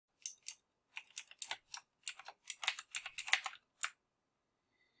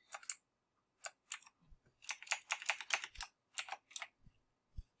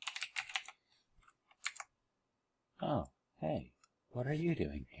what are you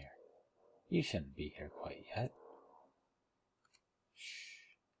doing here? You shouldn't be here quite yet. Shh,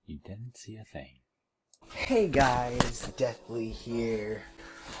 you didn't see a thing. Hey guys, Deathly here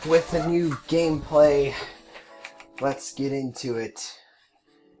with a new gameplay. Let's get into it.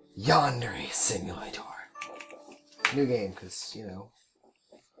 Yandere Simulator. New game, because, you know.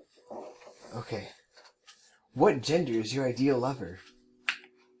 Okay. What gender is your ideal lover?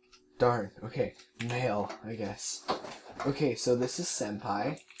 Darn, okay. Male, I guess. Okay, so this is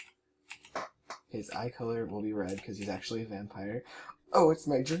Senpai. His eye color will be red because he's actually a vampire. Oh, it's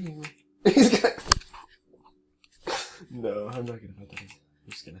my dream. He's gonna... No, I'm not gonna put that in.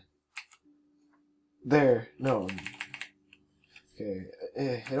 I'm just gonna... There. No. Okay.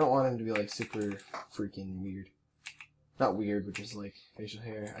 I don't want him to be, like, super freaking weird. Not weird, but just, like, facial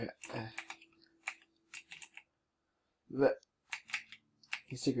hair. That...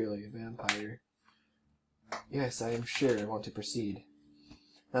 He's secretly a vampire. Yes, I am sure I want to proceed.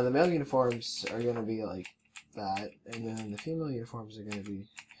 Now, the male uniforms are gonna be like that, and then the female uniforms are gonna be...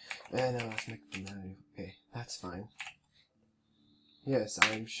 no, let's make them that. Okay, that's fine. Yes,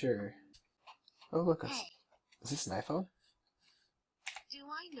 I'm sure. Oh, look. Hey. Is this an iPhone? Do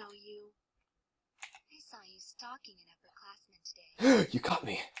I know you? I saw you stalking an upperclassman today. You caught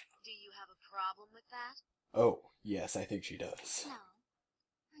me! Do you have a problem with that? Oh, yes, I think she does. No.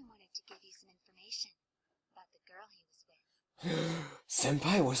 I wanted to give you some information about the girl he was with.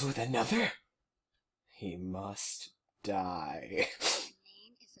 Senpai was with another? He must die. Her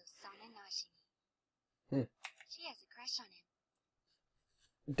name is Osana Najimi. She has a crush on him.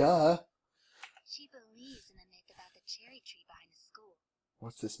 Duh. She believes in the myth about the cherry tree behind the school.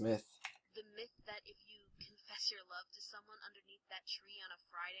 What's this myth? The myth that if you confess your love to someone underneath that tree on a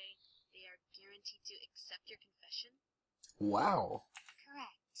Friday, they are guaranteed to accept your confession? Wow.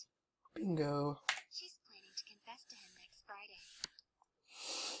 Correct. Bingo. She's planning to confess to him next Friday.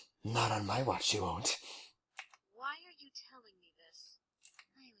 Not on my watch, she won't. Why are you telling me this?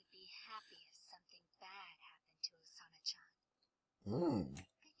 I would be happy if something bad happened to Osana-chan.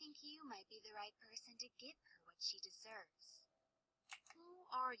 I think you might be the right person to give her what she deserves. Who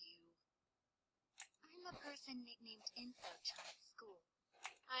are you? I'm a person nicknamed Info-chan at school.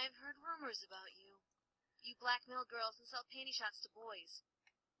 I've heard rumors about you. You blackmail girls and sell panty shots to boys.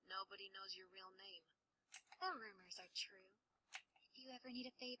 Nobody knows your real name. The rumors are true. If you ever need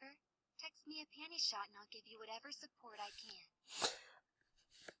a favor, text me a panty shot and I'll give you whatever support I can.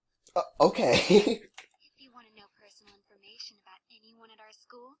 Okay. If you want to know personal information about anyone at our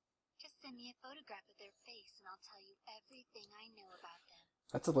school, just send me a photograph of their face and I'll tell you everything I know about them.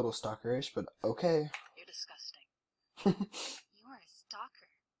 That's a little stalkerish, but okay. You're disgusting. You're a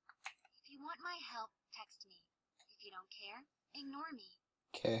stalker. If you want my help, text me. If you don't care, ignore me.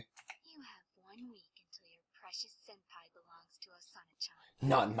 Okay. You have 1 week until your precious senpai belongs to Osana-chan.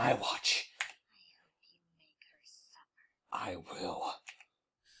 Not my watch. I hope you make her suffer. I will.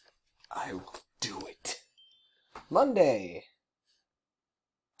 I will do it. Monday.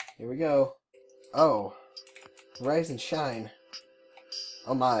 Here we go. Oh. Rise and shine.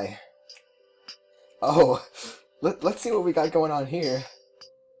 Oh my. Oh. Let's see what we got going on here.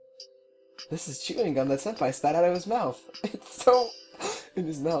 This is chewing gum that Senpai spat out of his mouth. It's so... in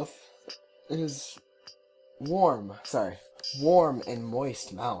his mouth. In his warm and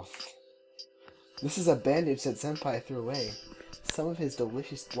moist mouth. This is a bandage that Senpai threw away. Some of his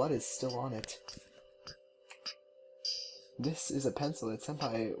delicious blood is still on it. This is a pencil that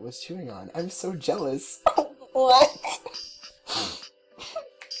Senpai was chewing on. I'm so jealous. What?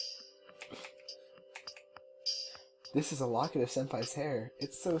 This is a locket of Senpai's hair.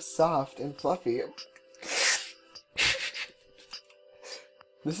 It's so soft and fluffy.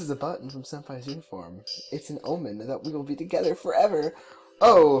 This is a button from Senpai's uniform. It's an omen that we will be together forever.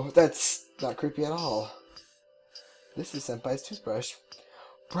 Oh, that's not creepy at all. This is Senpai's toothbrush.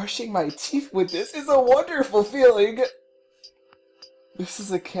 Brushing my teeth with this is a wonderful feeling. This is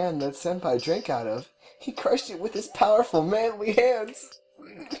a can that Senpai drank out of. He crushed it with his powerful, manly hands.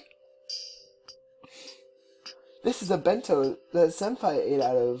 This is a bento that Senpai ate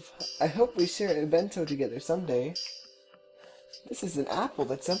out of. I hope we share a bento together someday. This is an apple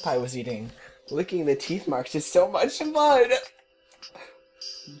that Senpai was eating. Licking the teeth marks is so much fun!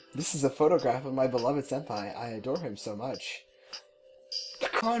 This is a photograph of my beloved Senpai. I adore him so much. The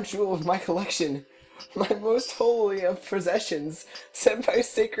crown jewel of my collection. My most holy of possessions. Senpai's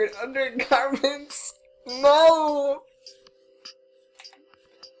sacred undergarments. No!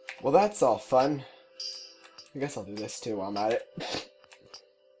 Well, that's all fun. I guess I'll do this too while I'm at it.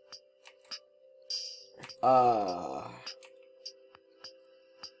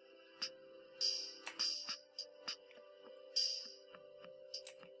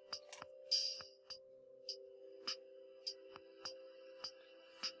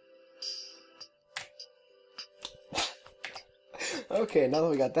 Okay, now that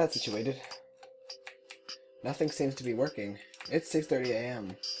we got that situated, nothing seems to be working. It's 6:30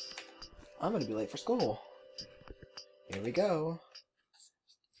 a.m. I'm gonna be late for school. Here we go.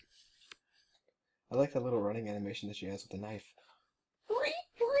 I like that little running animation that she has with the knife.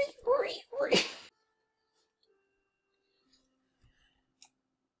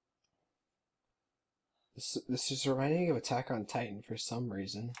 This is reminding me of Attack on Titan for some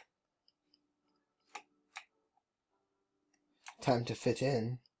reason. Time to fit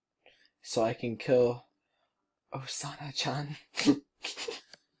in, so I can kill Osana-chan.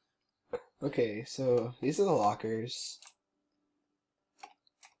 Okay, so these are the lockers.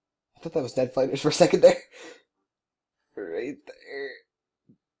 I thought that was Dead Fighters for a second there. Right there.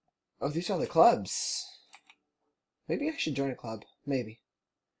 Oh, these are the clubs. Maybe I should join a club. Maybe.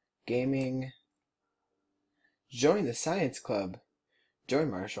 Gaming. Join the science club.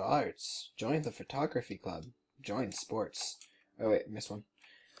 Join martial arts. Join the photography club. Join sports. Oh wait, missed one.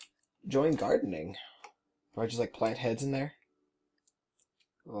 Join gardening. Do I just like plant heads in there?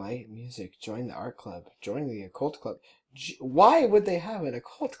 Light music. Join the art club. Join the occult club. Why would they have an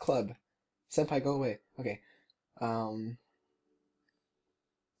occult club? Senpai, go away. Okay. Join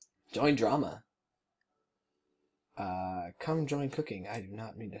drama. Come join cooking. I do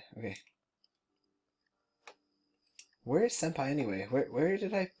not mean to. Okay. Where is Senpai anyway? Where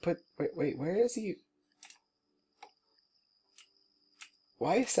did I put... Wait, where is he?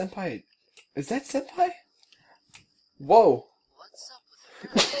 Why is Senpai... Is that Senpai? Whoa! What's up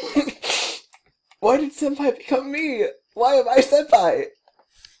with her? Why did Senpai become me? Why am I Senpai?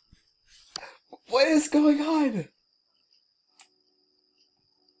 What is going on?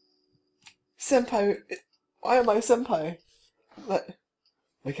 Senpai... Why am I Senpai? I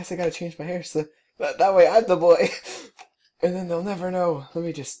guess I gotta change my hair so that way I'm the boy. And then they'll never know. Let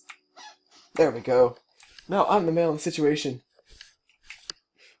me just... There we go. Now I'm the male in the situation.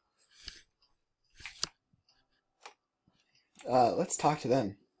 Let's talk to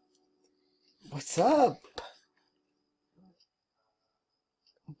them. What's up?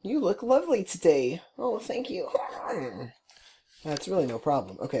 You look lovely today. Oh, thank you. That's really no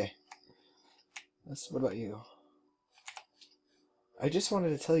problem. Okay. What about you? I just wanted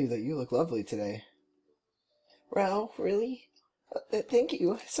to tell you that you look lovely today. Wow, really? Thank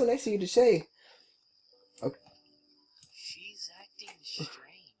you. It's so nice of you to say. Okay. She's acting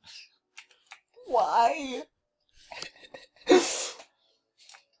strange. Why?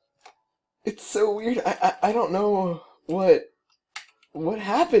 It's so weird. I don't know what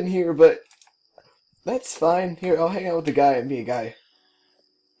happened here, but that's fine. Here, I'll hang out with the guy and be a guy.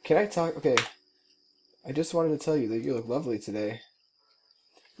 Can I talk? Okay. I just wanted to tell you that you look lovely today.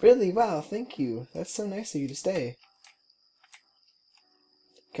 Really? Wow, thank you. That's so nice of you to stay.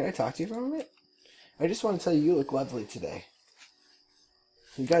 Can I talk to you for a moment? I just want to tell you you look lovely today.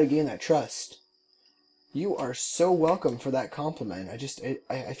 You gotta gain that trust. You are so welcome for that compliment.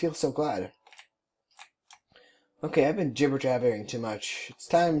 I feel so glad. Okay, I've been jibber-jabbering too much. It's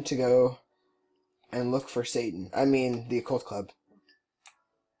time to go and look for Satan. I mean, the occult club.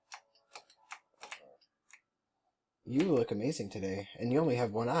 You look amazing today, and you only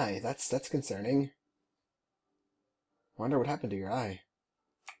have one eye. That's concerning. Wonder what happened to your eye.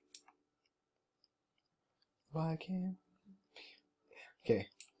 Why can't... Okay,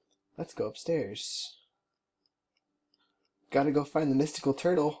 let's go upstairs. Gotta go find the mystical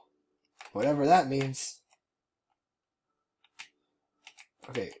turtle. Whatever that means.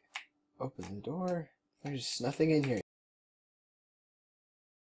 Okay, open the door. There's nothing in here.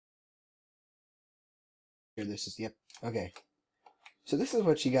 This is, yep, okay. So this is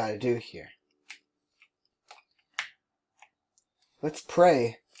what you gotta do here. Let's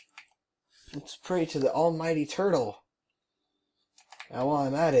pray. Let's pray to the almighty turtle. Now while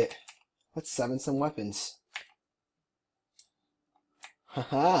I'm at it, let's summon some weapons.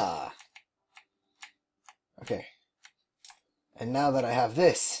 Haha. Okay. And now that I have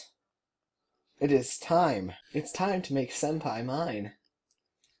this, it is time. It's time to make Senpai mine.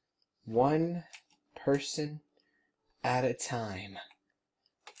 One person at a time.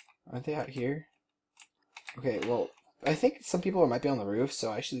 Aren't they out here? Okay, well, I think some people might be on the roof,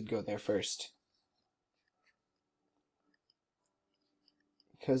 so I should go there first.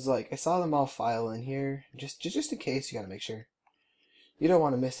 Because, like, I saw them all file in here. Just in case, you gotta make sure. You don't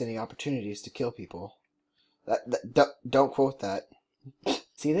want to miss any opportunities to kill people. Don't quote that.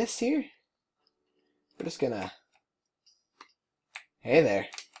 See this here? We're just gonna... Hey there.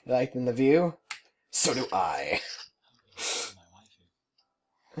 You liking the view? So do I.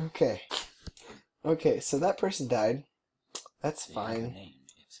 Okay. Okay, so that person died. That's fine.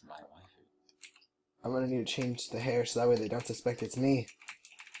 It's my waifu. I'm gonna need to change the hair so that way they don't suspect it's me.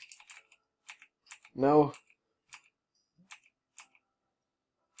 No.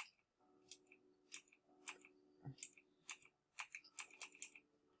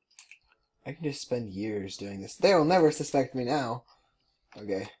 I can just spend years doing this. They will never suspect me now.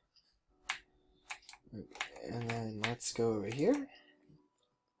 Okay. And then let's go over here.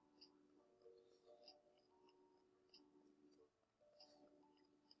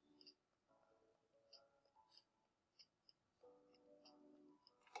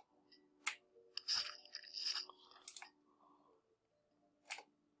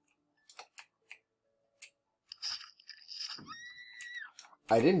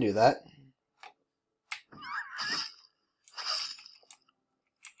 I didn't do that.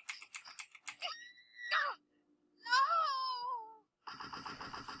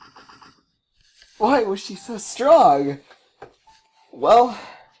 Why was she so strong? Well,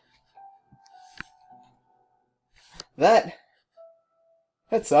 that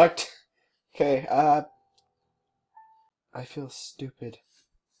sucked. Okay, I feel stupid.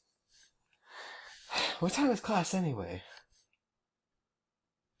 What time is class anyway?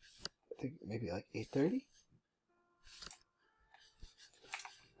 I think maybe like 8:30?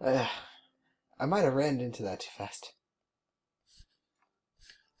 I might have ran into that too fast.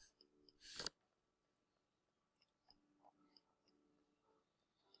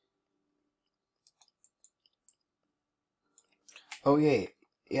 Oh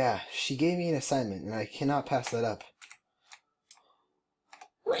yeah, she gave me an assignment and I cannot pass that up.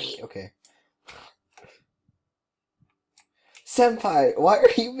 Okay. Senpai, why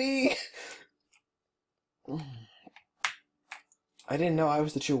are you me? I didn't know I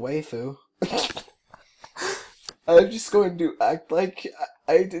was the true waifu. I'm just going to act like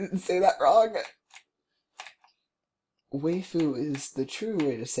I didn't say that wrong. Waifu is the true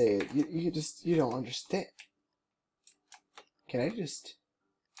way to say it. You don't understand. Can I just...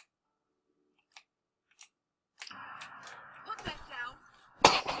 Put that down.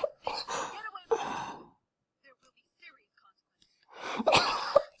 Get away from me. There will be serious consequences.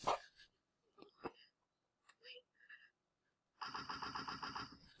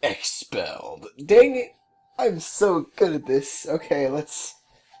 Expelled. Dang it. I'm so good at this. Okay, let's...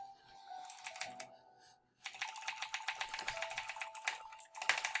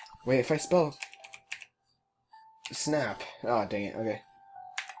 Wait, if I spell... Snap. Oh, dang it. Okay.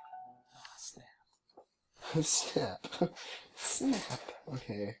 Snap. Snap. Snap.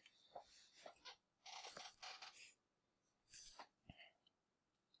 Okay.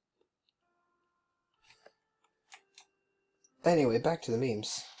 Anyway, back to the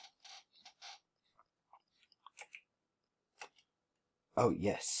memes. Oh,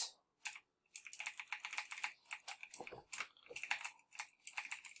 yes.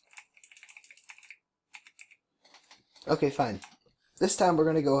 Okay, fine. This time we're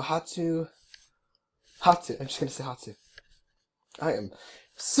gonna go Hatsu. Hatsu. I'm just gonna say Hatsu. I am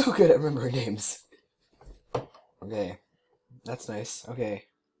so good at remembering names. Okay. That's nice. Okay.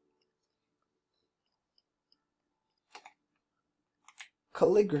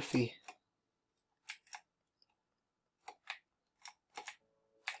 Calligraphy.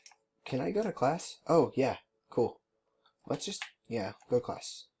 Can I go to class? Oh, yeah. Cool. Let's just, yeah, go to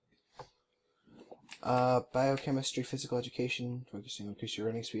class. Biochemistry, physical education, focusing on increase your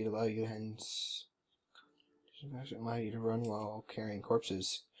running speed, allow you to run while carrying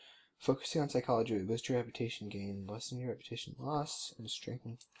corpses. Focusing on psychology will boost your reputation gain, lessen your reputation loss, and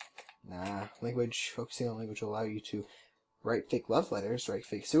strengthen. Nah. Language, focusing on language will allow you to write fake love letters, write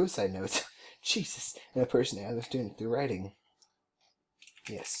fake suicide notes. Jesus. And impersonate other students through writing.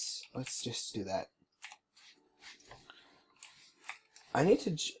 Yes. Let's just do that. I need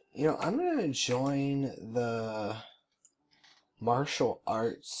to, I'm gonna join the martial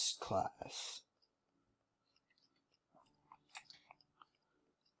arts class.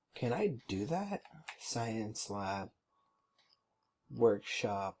 Can I do that? Science lab.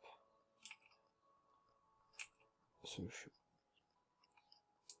 Workshop. Social.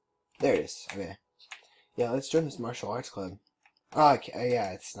 There it is. Okay. Yeah, let's join this martial arts club. Oh, okay.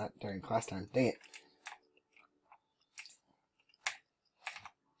 Yeah, it's not during class time. Dang it.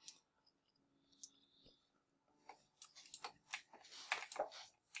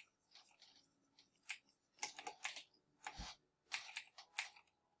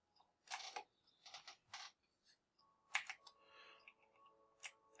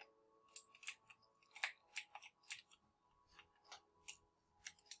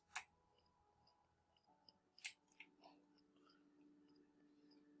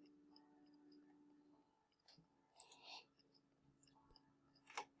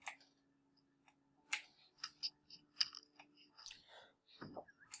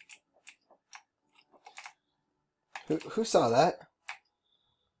 Who saw that?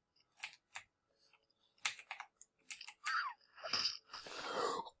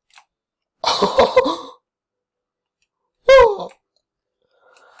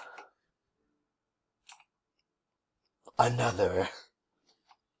 Another.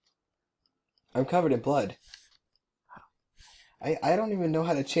 I'm covered in blood. I don't even know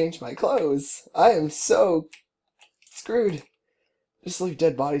how to change my clothes. I am so screwed. Just leave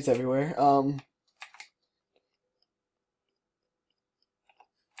dead bodies everywhere.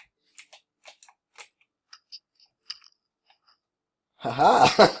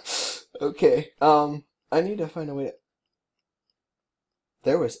 Haha. Okay. I need to find a way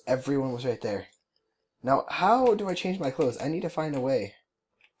to... Everyone was right there. Now, how do I change my clothes? I need to find a way.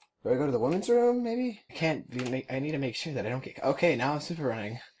 Do I go to the women's room, maybe? I need to make sure that I don't get... Okay, now I'm super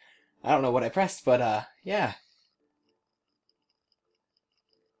running. I don't know what I pressed, but, yeah.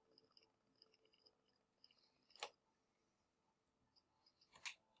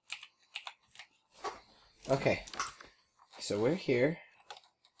 Okay. So we're here.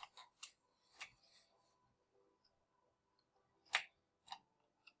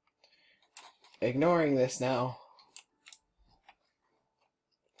 Ignoring this now.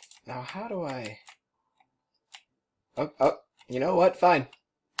 Now, how do I... Oh, you know what? Fine.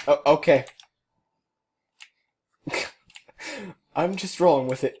 Oh, okay. I'm just rolling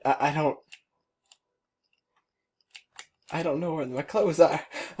with it. I don't know where my clothes are.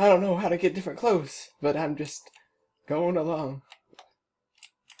 I don't know how to get different clothes, but I'm just going along.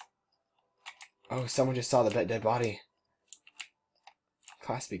 Oh, someone just saw the dead body.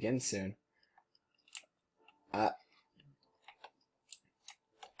 Class begins soon.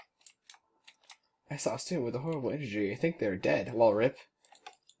 I saw a student with a horrible injury. I think they're dead. Lol, rip.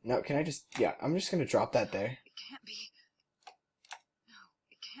 No, can I just... Yeah, I'm just gonna drop that there. It can't be. No,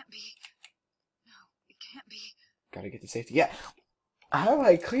 it can't be. No, it can't be. Gotta get to safety. Yeah. How do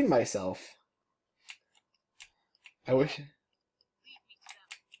I clean myself? I wish... Lead me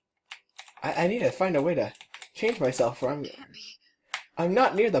to them. I need to find a way to change myself or It can't be. I'm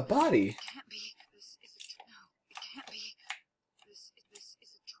not near the body. It can't be. This is a... No, it can't be. This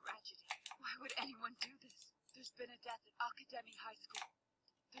is a tragedy. Why would anyone do this? There's been a death at Academy High School.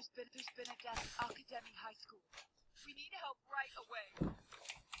 There's been a death at Academy High School. We need help right away.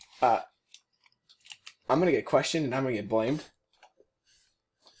 I'm gonna get questioned and I'm gonna get blamed.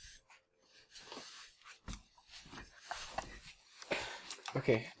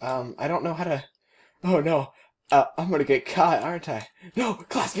 Okay, I don't know how to... Oh no, I'm gonna get caught, aren't I? No,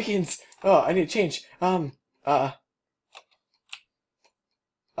 class begins! Oh, I need to change.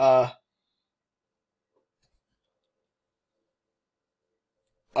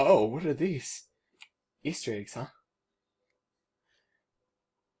 Oh, what are these? Easter eggs, huh?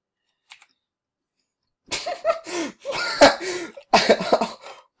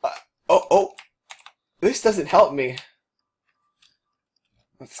 Oh, this doesn't help me.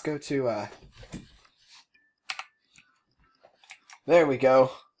 Let's go to, There we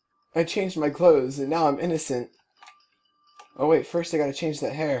go. I changed my clothes, and now I'm innocent. Oh wait, first I gotta change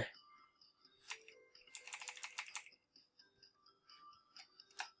that hair.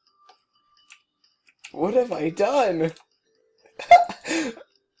 What have I done?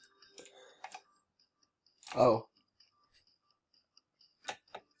 Oh.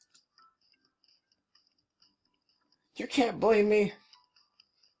 You can't blame me. You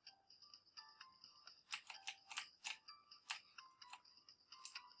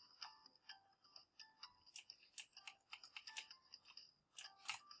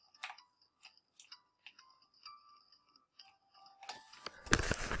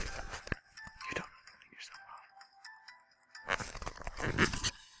don't know yourself.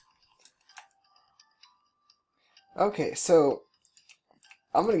 Okay, so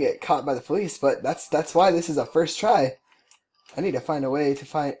I'm gonna get caught by the police, but that's why this is a first try. I need to find a way to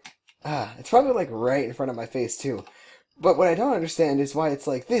find... it's probably like right in front of my face too. But what I don't understand is why it's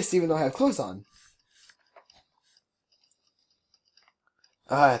like this even though I have clothes on.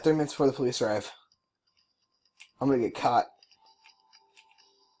 3 minutes before the police arrive. I'm gonna get caught.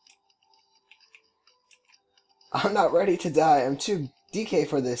 I'm not ready to die. I'm too DK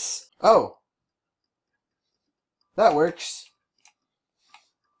for this. Oh. That works.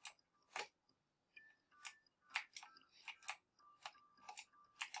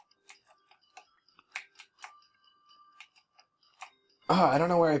 Oh, I don't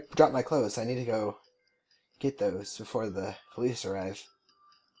know where I dropped my clothes. I need to go get those before the police arrive.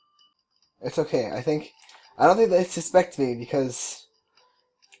 It's okay. I don't think they suspect me because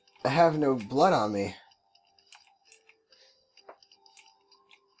I have no blood on me.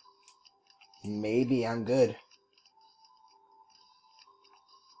 Maybe I'm good.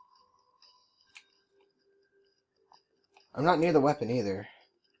 I'm not near the weapon either.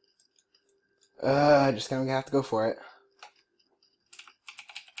 Just gonna have to go for it.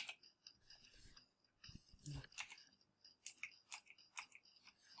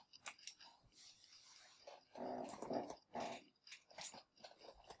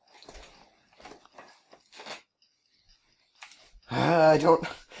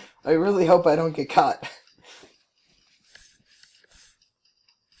 I really hope I don't get caught.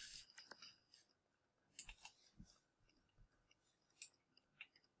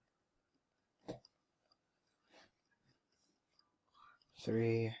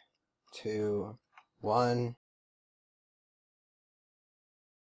 Three, two, one.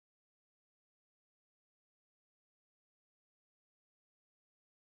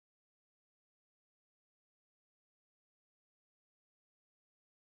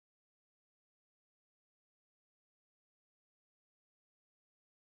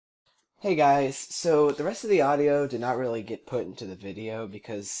 Hey guys, so the rest of the audio did not really get put into the video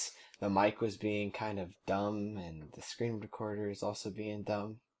because the mic was being kind of dumb and the screen recorder is also being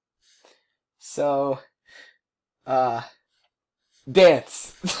dumb. So,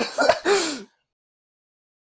 dance!